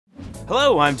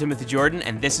Hello, I'm Timothy Jordan,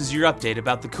 and this is your update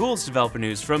about the coolest developer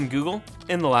news from Google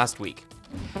in the last week.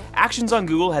 Actions on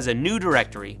Google has a new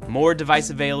directory, more device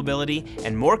availability,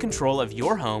 and more control of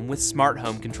your home with Smart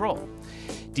Home Control.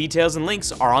 Details and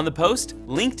links are on the post,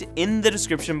 linked in the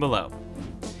description below.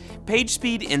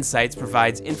 PageSpeed Insights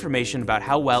provides information about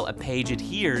how well a page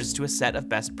adheres to a set of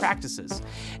best practices,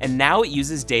 and now it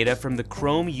uses data from the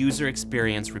Chrome User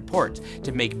Experience Report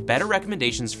to make better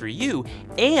recommendations for you,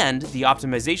 and the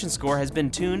optimization score has been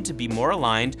tuned to be more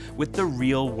aligned with the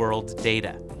real-world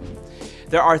data.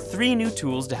 There are 3 new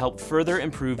tools to help further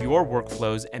improve your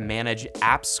workflows and manage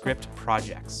AppScript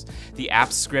projects: the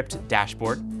AppScript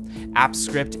Dashboard,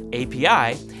 AppScript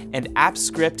API, and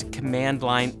AppScript Command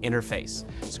Line Interface.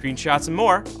 Screenshots and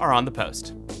more are on the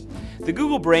post. The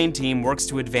Google Brain team works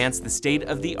to advance the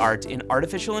state-of-the-art in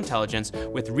artificial intelligence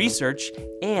with research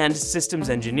and systems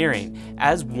engineering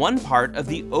as one part of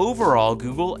the overall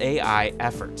Google AI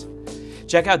effort.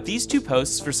 Check out these 2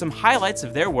 posts for some highlights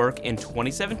of their work in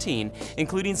 2017,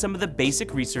 including some of the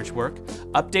basic research work,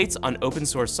 updates on open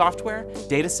source software,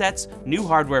 datasets, new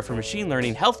hardware for machine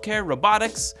learning, healthcare,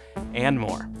 robotics, and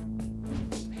more.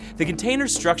 The Container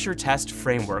Structure Test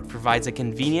Framework provides a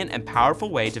convenient and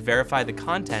powerful way to verify the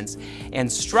contents and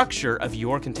structure of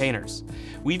your containers.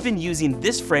 We've been using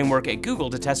this framework at Google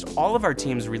to test all of our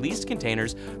team's released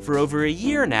containers for over a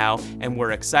year now, and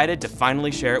we're excited to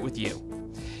finally share it with you.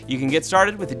 You can get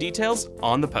started with the details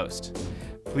on the post.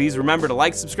 Please remember to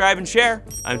like, subscribe, and share.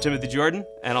 I'm Timothy Jordan,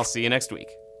 and I'll see you next week.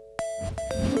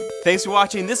 Thanks for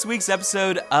watching this week's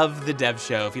episode of The Dev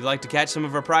Show. If you'd like to catch some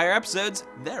of our prior episodes,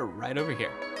 they're right over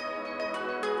here.